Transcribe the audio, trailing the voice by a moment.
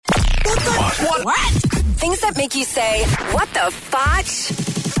What? Things that make you say, what the fotch?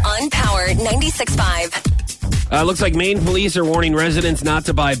 On Power 96.5. Looks like Maine police are warning residents not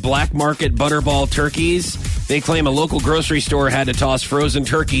to buy black market butterball turkeys. They claim a local grocery store had to toss frozen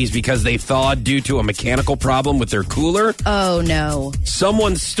turkeys because they thawed due to a mechanical problem with their cooler. Oh, no.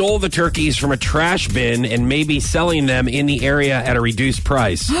 Someone stole the turkeys from a trash bin and may be selling them in the area at a reduced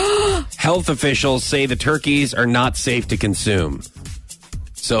price. Health officials say the turkeys are not safe to consume.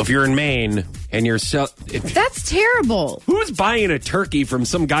 So if you're in Maine and you're... That's terrible. Who's buying a turkey from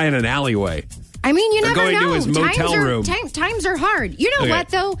some guy in an alleyway? I mean, you never going know. to his motel room. Times are hard. You know what,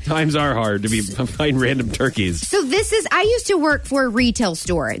 though? Times are hard to be buying random turkeys. So I used to work for a retail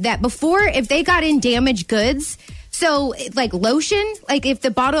store that before, if they got in damaged goods, so like lotion, like if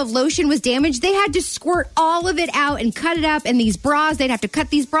the bottle of lotion was damaged, they had to squirt all of it out and cut it up. And these bras, they'd have to cut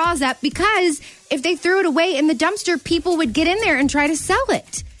these bras up because if they threw it away in the dumpster, people would get in there and try to sell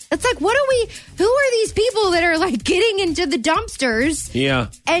it. It's like, who are these people that are like getting into the dumpsters? Yeah.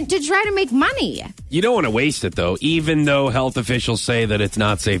 And to try to make money. You don't want to waste it, though, even though health officials say that it's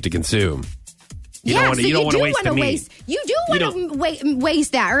not safe to consume. You don't want to waste the meat. You do want to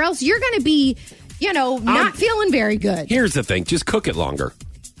waste that, or else you're going to be, not feeling very good. Here's the thing. Just cook it longer.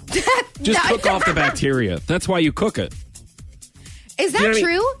 Just cook off the bacteria. That's why you cook it. Is that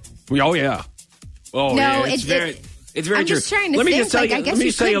true? Oh, yeah. Oh, no, yeah. It's very I'm true. Just trying to let me think, just tell you. Let me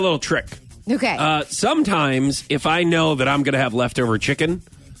tell you a little trick. Okay. Sometimes, if I know that I'm going to have leftover chicken,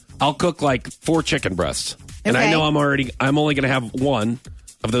 I'll cook like 4 chicken breasts, and I know I'm only going to have 1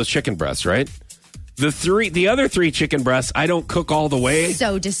 of those chicken breasts. Right. The other 3 chicken breasts, I don't cook all the way.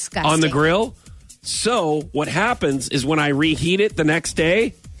 So disgusting on the grill. So what happens is when I reheat it the next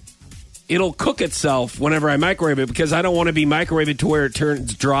day, it'll cook itself whenever I microwave it because I don't want to be microwaved to where it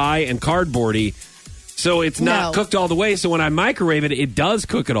turns dry and cardboardy. So it's not cooked all the way. So when I microwave it, it does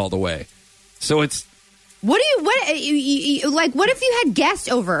cook it all the way. So it's... What if you had guests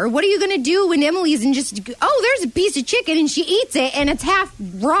over? What are you going to do when Emily's and just, there's a piece of chicken and she eats it and it's half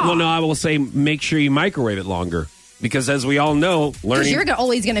raw? Well, no, I will say make sure you microwave it longer. Because as we all know, because you're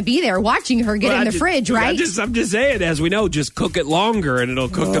always going to be there watching her get in the fridge, right? I'm just saying, as we know, just cook it longer and it'll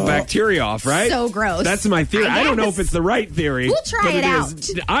cook the bacteria off, right? So gross. That's my theory. I don't know if it's the right theory. We'll try it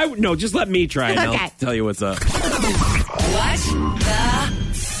out. No, just let me try it and I'll tell you what's up. What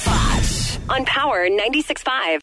the fudge? On Power 96.5.